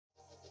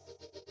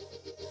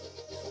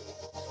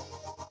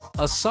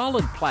A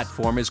solid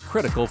platform is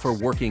critical for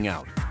working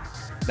out.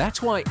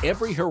 That's why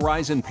every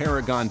Horizon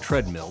Paragon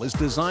treadmill is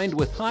designed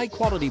with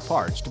high-quality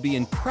parts to be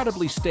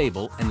incredibly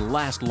stable and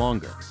last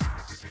longer.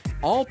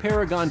 All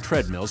Paragon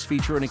treadmills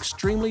feature an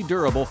extremely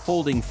durable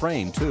folding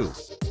frame, too.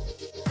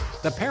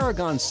 The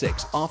Paragon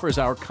 6 offers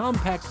our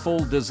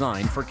CompactFold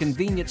design for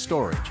convenient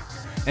storage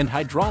and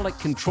hydraulic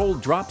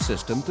controlled drop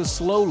system to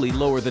slowly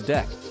lower the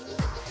deck.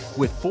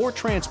 With 4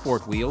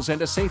 transport wheels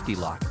and a safety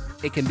lock,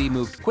 it can be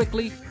moved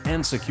quickly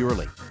and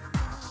securely.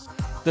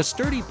 The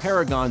sturdy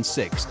Paragon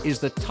 6 is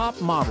the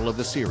top model of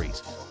the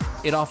series.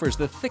 It offers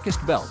the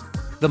thickest belt,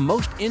 the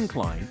most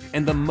incline,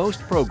 and the most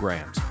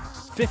programs,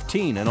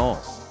 15 in all.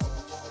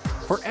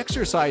 For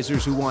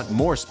exercisers who want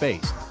more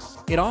space,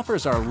 it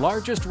offers our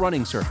largest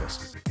running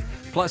surface.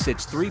 Plus,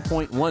 its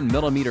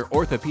 3.1mm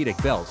orthopedic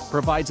belt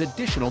provides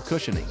additional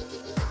cushioning.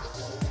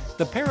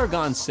 The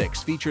Paragon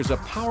 6 features a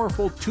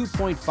powerful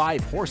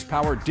 2.5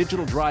 horsepower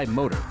digital drive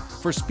motor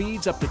for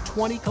speeds up to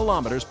 20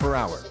 kilometers per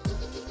hour.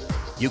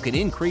 You can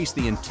increase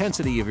the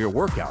intensity of your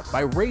workout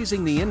by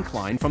raising the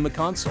incline from the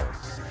console,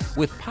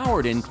 with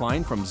powered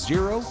incline from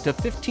 0 to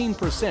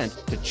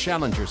 15% to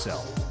challenge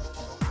yourself.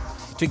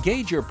 To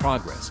gauge your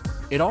progress,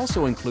 it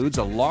also includes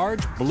a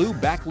large blue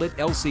backlit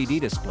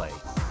LCD display,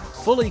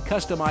 fully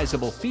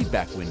customizable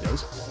feedback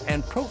windows,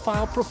 and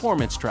profile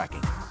performance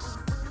tracking.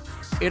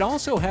 It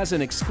also has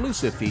an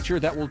exclusive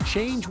feature that will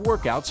change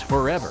workouts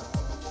forever.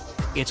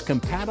 It's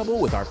compatible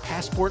with our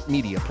Passport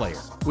media player,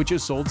 which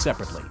is sold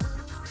separately.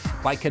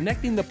 By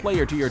connecting the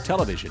player to your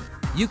television,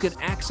 you can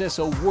access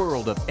a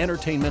world of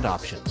entertainment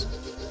options.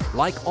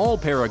 Like all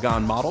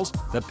Paragon models,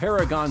 the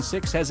Paragon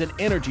 6 has an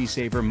energy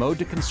saver mode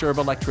to conserve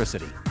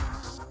electricity.